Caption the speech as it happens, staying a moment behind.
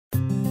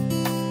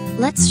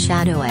Let's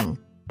shadowing.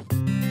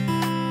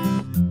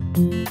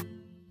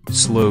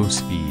 Slow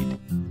speed.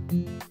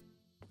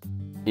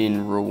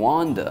 In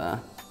Rwanda,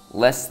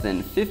 less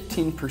than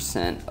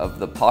 15% of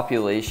the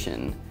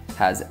population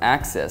has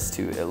access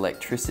to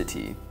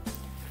electricity.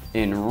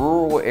 In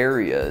rural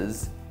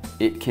areas,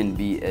 it can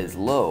be as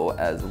low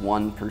as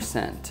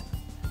 1%.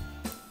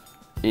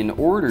 In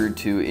order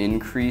to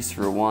increase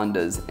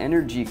Rwanda's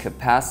energy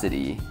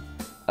capacity,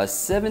 a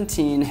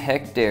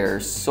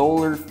 17-hectare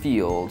solar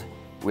field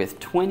with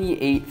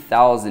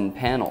 28,000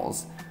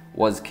 panels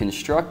was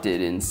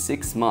constructed in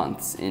 6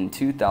 months in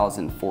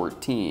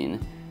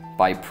 2014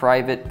 by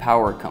private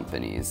power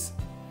companies.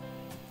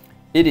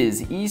 It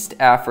is East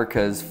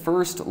Africa's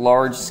first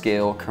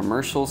large-scale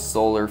commercial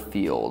solar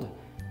field,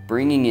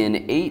 bringing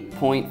in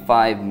 8.5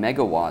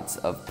 megawatts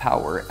of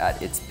power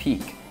at its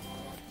peak,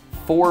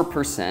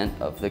 4%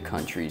 of the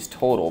country's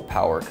total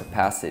power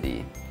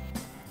capacity.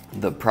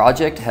 The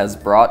project has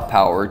brought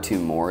power to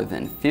more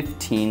than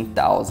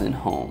 15,000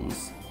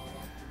 homes.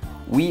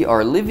 We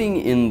are living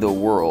in the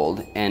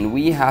world, and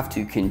we have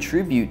to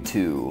contribute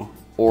to,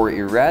 or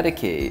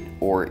eradicate,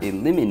 or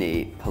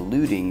eliminate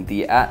polluting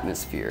the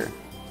atmosphere,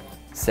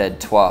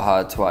 said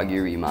Twaha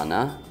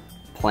Twagirimana,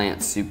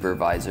 plant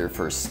supervisor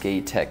for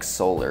Skatech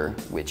Solar,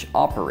 which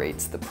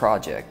operates the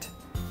project.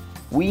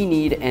 We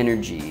need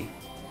energy,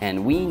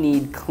 and we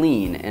need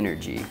clean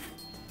energy.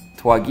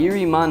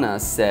 Twagirimana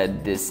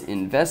said this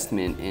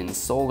investment in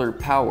solar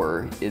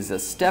power is a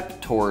step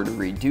toward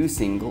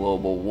reducing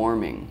global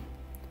warming.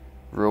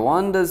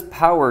 Rwanda's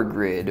power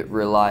grid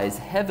relies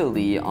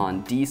heavily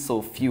on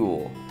diesel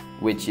fuel,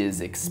 which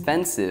is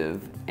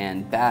expensive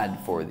and bad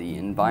for the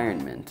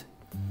environment.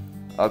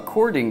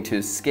 According to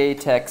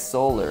Skatech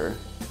Solar,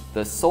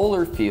 the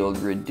solar field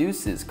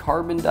reduces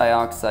carbon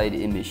dioxide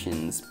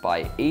emissions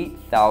by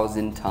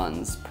 8,000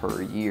 tons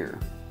per year.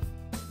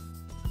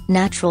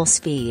 Natural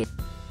speed.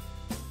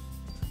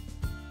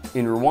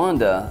 In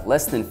Rwanda,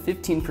 less than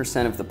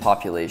 15% of the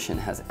population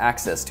has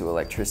access to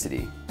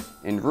electricity.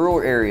 In rural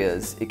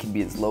areas, it can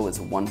be as low as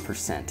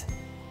 1%.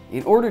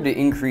 In order to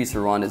increase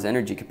Rwanda's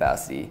energy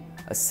capacity,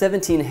 a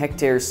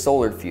 17-hectare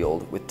solar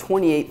field with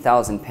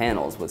 28,000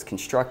 panels was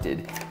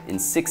constructed in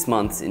 6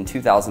 months in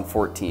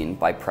 2014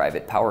 by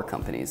private power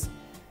companies.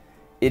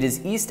 It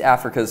is East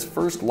Africa's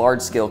first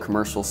large-scale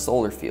commercial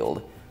solar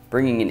field,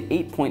 bringing in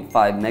 8.5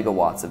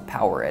 megawatts of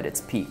power at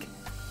its peak,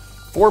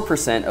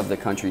 4% of the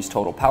country's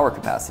total power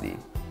capacity.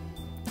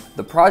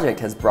 The project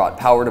has brought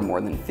power to more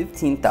than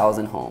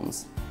 15,000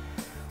 homes.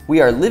 We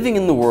are living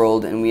in the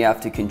world, and we have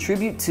to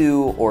contribute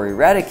to, or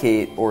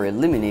eradicate, or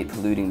eliminate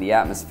polluting the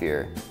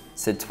atmosphere,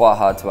 said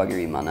Twaha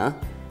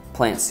Twagirimana,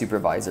 plant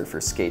supervisor for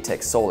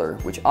Skatech Solar,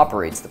 which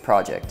operates the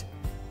project.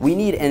 We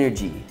need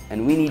energy,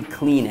 and we need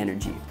clean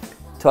energy.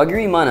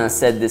 Twagirimana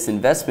said this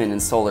investment in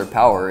solar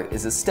power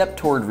is a step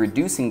toward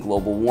reducing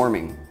global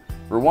warming.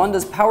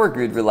 Rwanda's power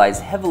grid relies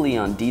heavily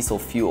on diesel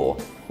fuel,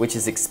 which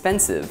is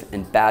expensive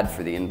and bad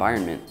for the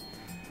environment.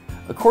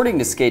 According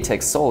to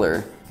Skatech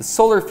Solar, the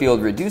solar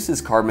field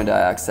reduces carbon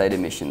dioxide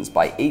emissions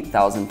by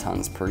 8,000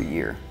 tons per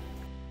year.